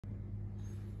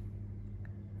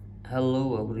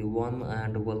Hello everyone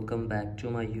and welcome back to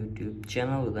my YouTube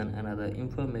channel with another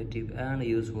informative and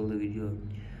useful video.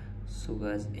 So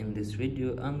guys, in this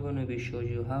video I'm going to be showing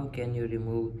you how can you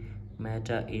remove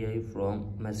Meta AI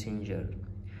from Messenger.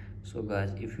 So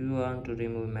guys, if you want to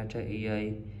remove Meta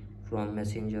AI from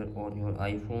Messenger on your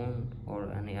iPhone or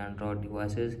any Android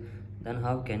devices, then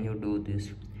how can you do this?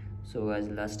 So guys,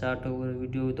 let's start our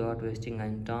video without wasting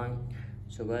any time.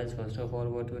 So guys, first of all,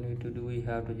 what we need to do, we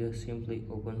have to just simply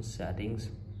open settings,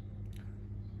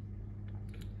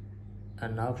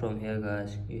 and now from here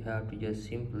guys, you have to just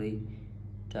simply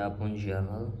tap on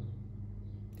general,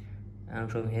 and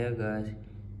from here guys,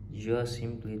 just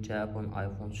simply tap on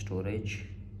iPhone storage,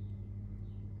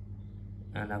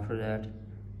 and after that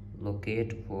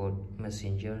locate for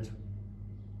messengers,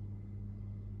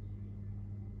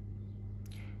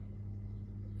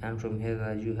 and from here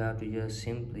guys, you have to just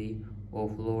simply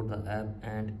offload the app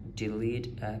and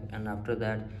delete app, and after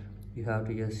that you have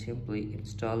to just simply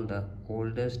install the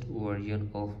oldest version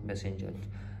of Messenger,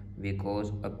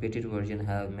 because updated version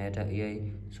have Meta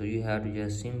AI, so you have to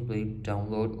just simply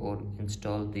download or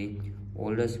install the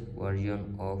oldest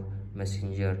version of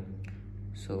Messenger.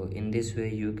 So in this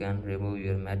way you can remove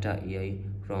your Meta AI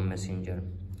from Messenger.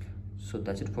 So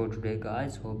that's it for today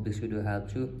guys, hope this video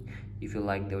helps you. If you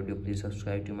like the video, please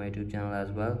subscribe to my YouTube channel as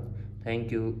well.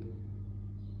 Thank you.